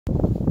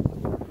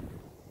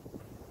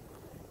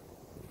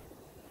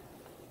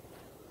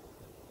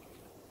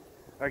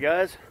Alright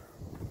guys,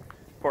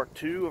 part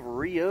 2 of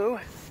Rio,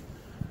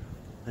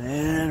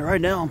 and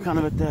right now I'm kind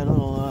of at that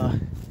little,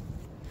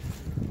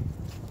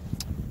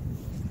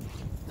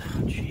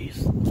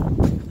 it's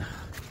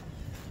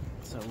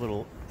that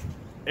little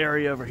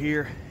area over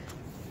here.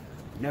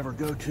 Never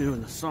go to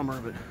in the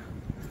summer, but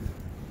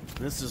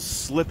this is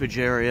slippage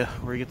area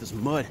where you get this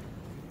mud.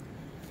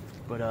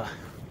 But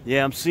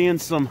yeah, I'm seeing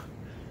some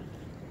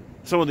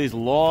of these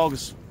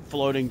logs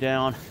floating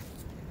down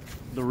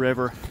the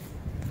river.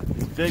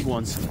 Big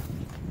ones.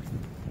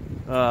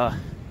 The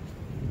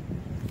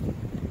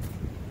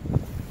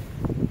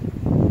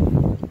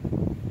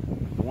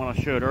one I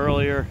showed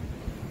earlier,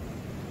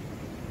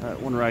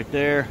 that one right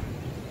there,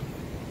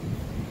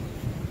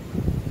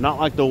 not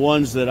like the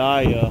ones that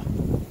I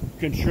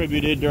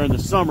contributed during the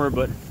summer,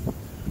 but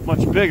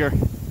much bigger.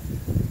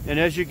 And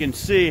as you can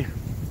see,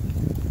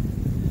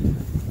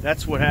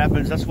 that's what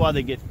happens. That's why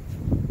they get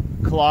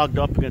clogged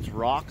up against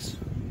rocks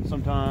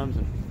sometimes.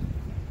 And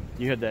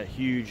you had that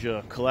huge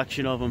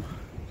collection of them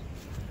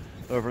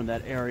over in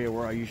that area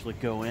where I usually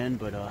go in,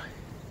 but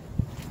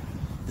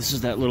this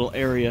is that little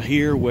area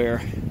here where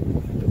I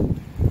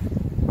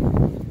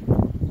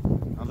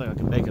don't think I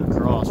can make it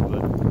across, but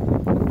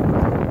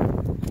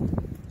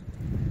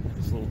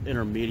this little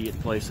intermediate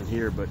place in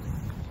here, but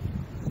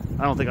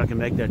I don't think I can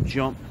make that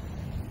jump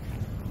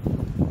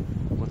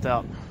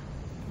without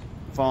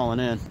falling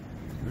in.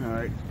 All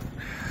right.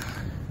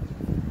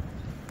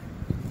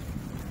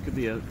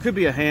 Could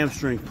be a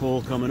hamstring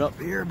pull coming up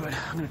here, but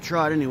I'm gonna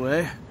try it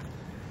anyway.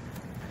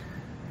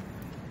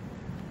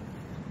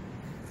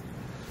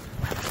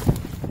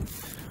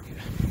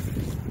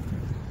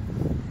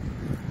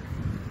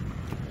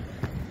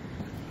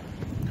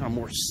 Kind of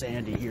more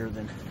sandy here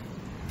than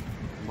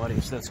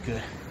muddy, so that's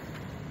good.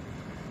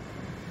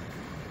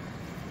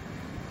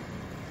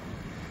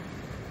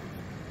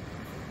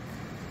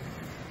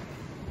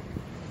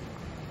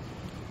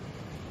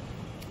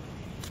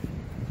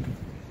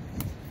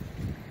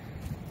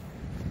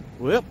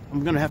 Well,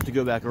 I'm gonna have to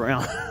go back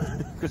around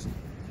because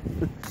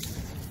I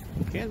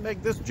can't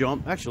make this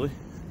jump. Actually,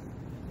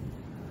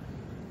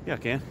 yeah, I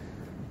can.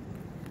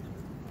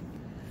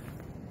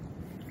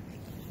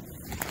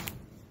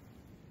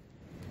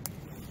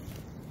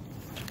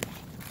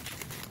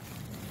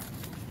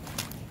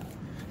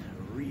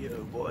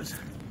 Rio, boys.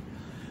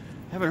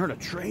 Haven't heard a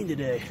train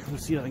today.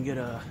 Let's see if I can get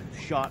a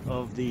shot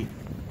of the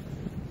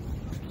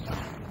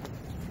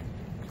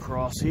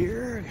cross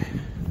here.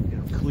 Get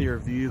a clear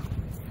view.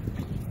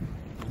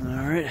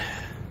 All right,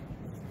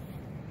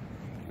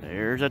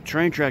 there's that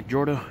train track,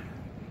 Jordo.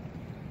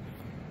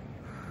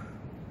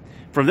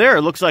 From there,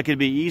 it looks like it'd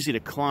be easy to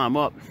climb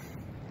up.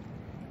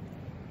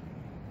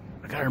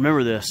 I gotta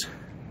remember this.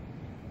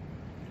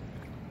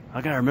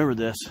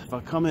 If I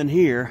come in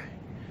here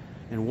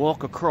and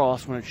walk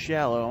across when it's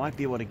shallow, I might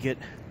be able to get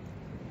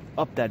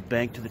up that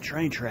bank to the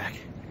train track.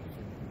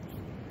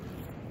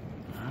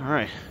 All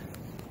right.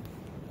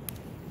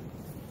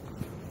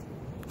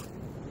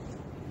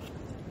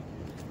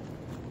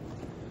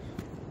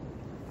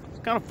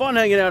 Kind of fun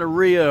hanging out at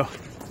Rio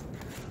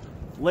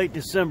late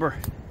December.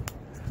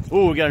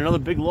 Oh, we got another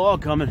big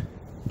log coming.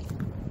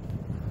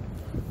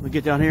 Let me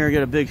get down here and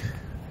get a big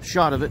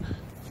shot of it.